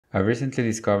I recently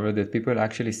discovered that people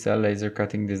actually sell laser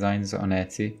cutting designs on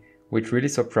Etsy, which really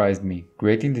surprised me.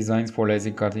 Creating designs for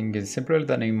laser cutting is simpler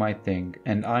than you might think,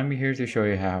 and I'm here to show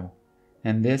you how.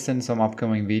 In this and some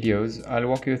upcoming videos, I'll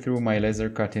walk you through my laser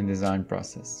cutting design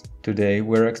process. Today,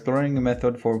 we're exploring a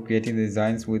method for creating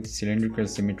designs with cylindrical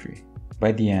symmetry.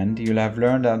 By the end, you'll have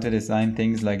learned how to design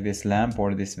things like this lamp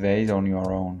or this vase on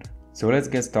your own. So let's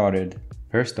get started.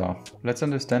 First off, let's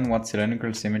understand what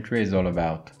cylindrical symmetry is all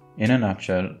about. In a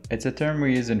nutshell, it's a term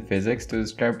we use in physics to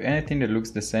describe anything that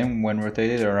looks the same when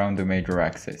rotated around the major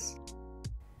axis.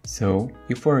 So,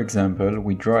 if for example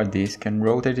we draw a disc and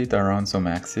rotate it around some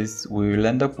axis, we will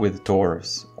end up with a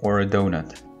torus, or a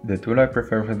donut. The tool I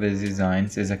prefer for these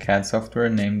designs is a CAD software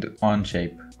named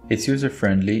Onshape. It's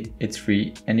user-friendly, it's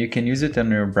free, and you can use it on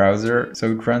your browser,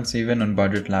 so it runs even on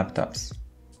budget laptops.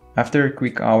 After a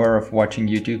quick hour of watching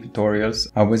YouTube tutorials,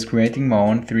 I was creating my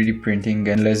own 3D printing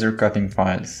and laser cutting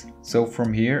files. So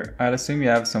from here, I'll assume you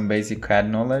have some basic CAD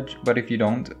knowledge, but if you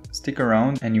don't, stick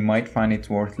around and you might find it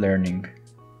worth learning.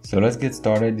 So let's get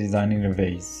started designing the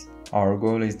vase. Our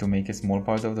goal is to make a small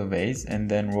part of the vase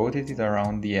and then rotate it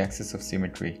around the axis of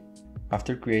symmetry.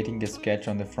 After creating a sketch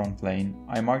on the front plane,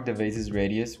 I mark the vase's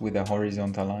radius with a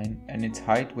horizontal line and its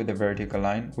height with a vertical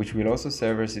line, which will also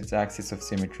serve as its axis of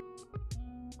symmetry.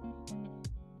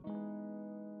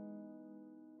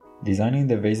 Designing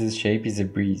the vase's shape is a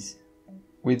breeze.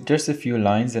 With just a few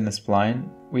lines and a spline,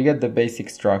 we get the basic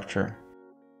structure.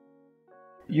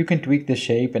 You can tweak the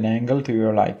shape and angle to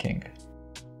your liking.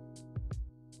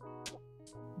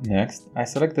 Next, I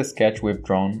select the sketch we've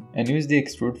drawn and use the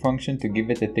extrude function to give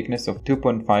it a thickness of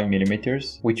 2.5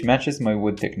 mm, which matches my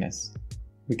wood thickness.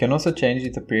 We can also change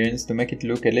its appearance to make it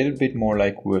look a little bit more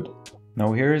like wood.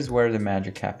 Now here is where the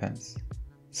magic happens.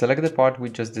 Select the part we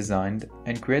just designed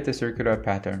and create a circular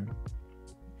pattern.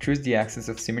 Choose the axis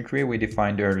of symmetry we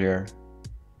defined earlier.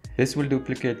 This will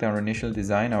duplicate our initial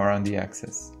design around the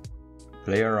axis.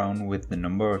 Play around with the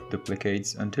number of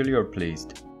duplicates until you're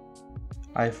pleased.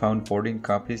 I found 14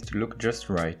 copies to look just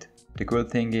right. The cool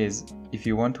thing is, if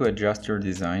you want to adjust your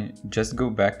design, just go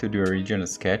back to the original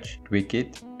sketch, tweak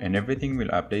it, and everything will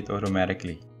update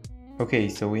automatically. Okay,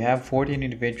 so we have 14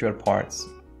 individual parts.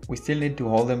 We still need to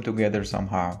hold them together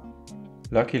somehow.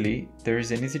 Luckily, there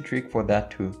is an easy trick for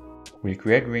that too. We'll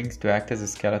create rings to act as a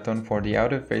skeleton for the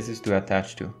outer faces to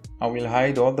attach to. I will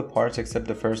hide all the parts except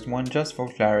the first one just for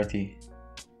clarity.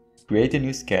 Create a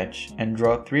new sketch and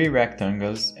draw 3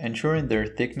 rectangles, ensuring their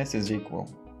thickness is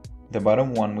equal. The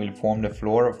bottom one will form the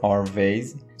floor of our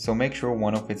vase, so make sure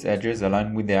one of its edges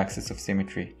align with the axis of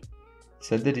symmetry.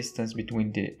 Set the distance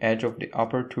between the edge of the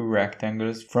upper 2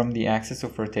 rectangles from the axis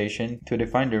of rotation to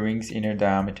define the ring's inner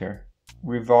diameter.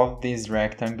 Revolve these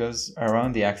rectangles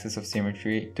around the axis of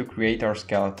symmetry to create our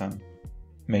skeleton.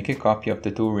 Make a copy of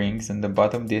the 2 rings and the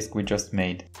bottom disc we just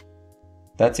made.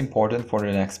 That's important for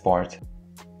the next part.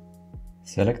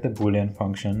 Select the Boolean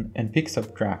function and pick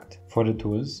subtract. For the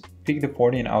tools, pick the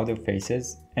 14 outer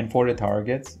faces, and for the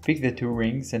targets, pick the 2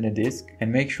 rings and the disc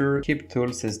and make sure keep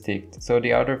tools as ticked so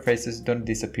the outer faces don't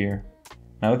disappear.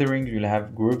 Now the rings will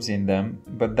have grooves in them,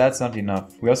 but that's not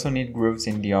enough. We also need grooves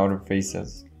in the outer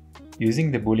faces.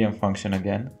 Using the Boolean function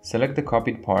again, select the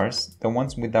copied parts, the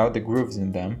ones without the grooves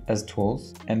in them, as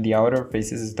tools, and the outer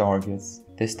faces as targets.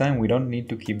 This time we don't need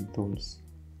to keep tools.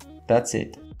 That's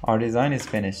it. Our design is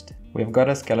finished. We've got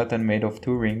a skeleton made of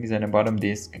 2 rings and a bottom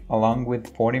disc, along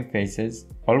with 14 faces,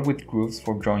 all with grooves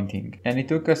for jointing. And it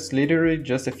took us literally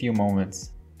just a few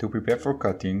moments. To prepare for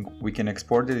cutting, we can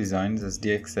export the designs as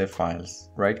DXF files.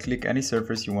 Right-click any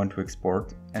surface you want to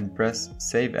export and press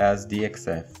Save as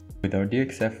DXF. With our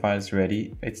DXF files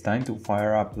ready, it's time to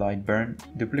fire up Lightburn,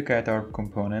 duplicate our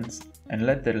components, and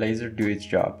let the laser do its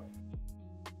job.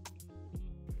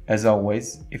 As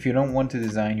always, if you don't want to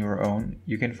design your own,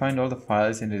 you can find all the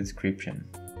files in the description.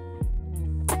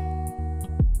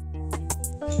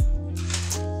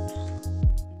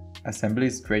 Assembly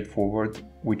is straightforward,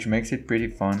 which makes it pretty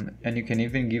fun, and you can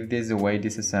even give these away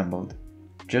disassembled.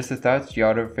 Just attach the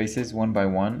outer faces one by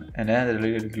one and add a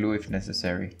little glue if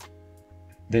necessary.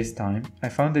 This time, I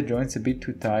found the joints a bit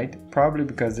too tight, probably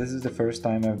because this is the first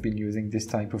time I've been using this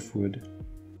type of wood.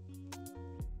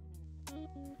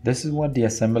 This is what the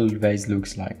assembled vase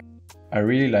looks like. I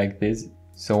really like this,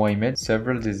 so I made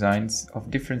several designs of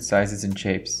different sizes and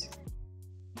shapes.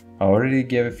 I already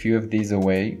gave a few of these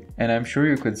away, and I'm sure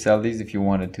you could sell these if you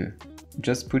wanted to.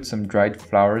 Just put some dried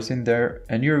flowers in there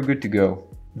and you're good to go.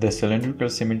 The cylindrical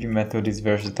symmetry method is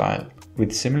versatile.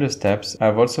 With similar steps,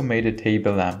 I've also made a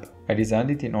table lamp. I designed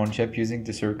it in Onshape using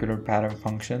the circular pattern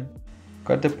function,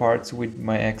 cut the parts with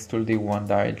my xTool D1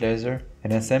 diode laser,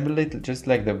 and assembled it just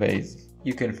like the vase.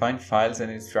 You can find files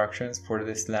and instructions for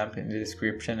this lamp in the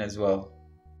description as well.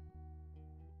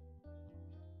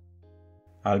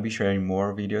 I'll be sharing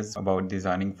more videos about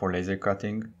designing for laser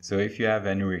cutting, so if you have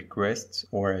any requests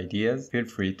or ideas, feel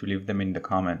free to leave them in the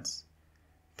comments.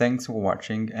 Thanks for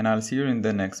watching, and I'll see you in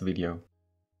the next video.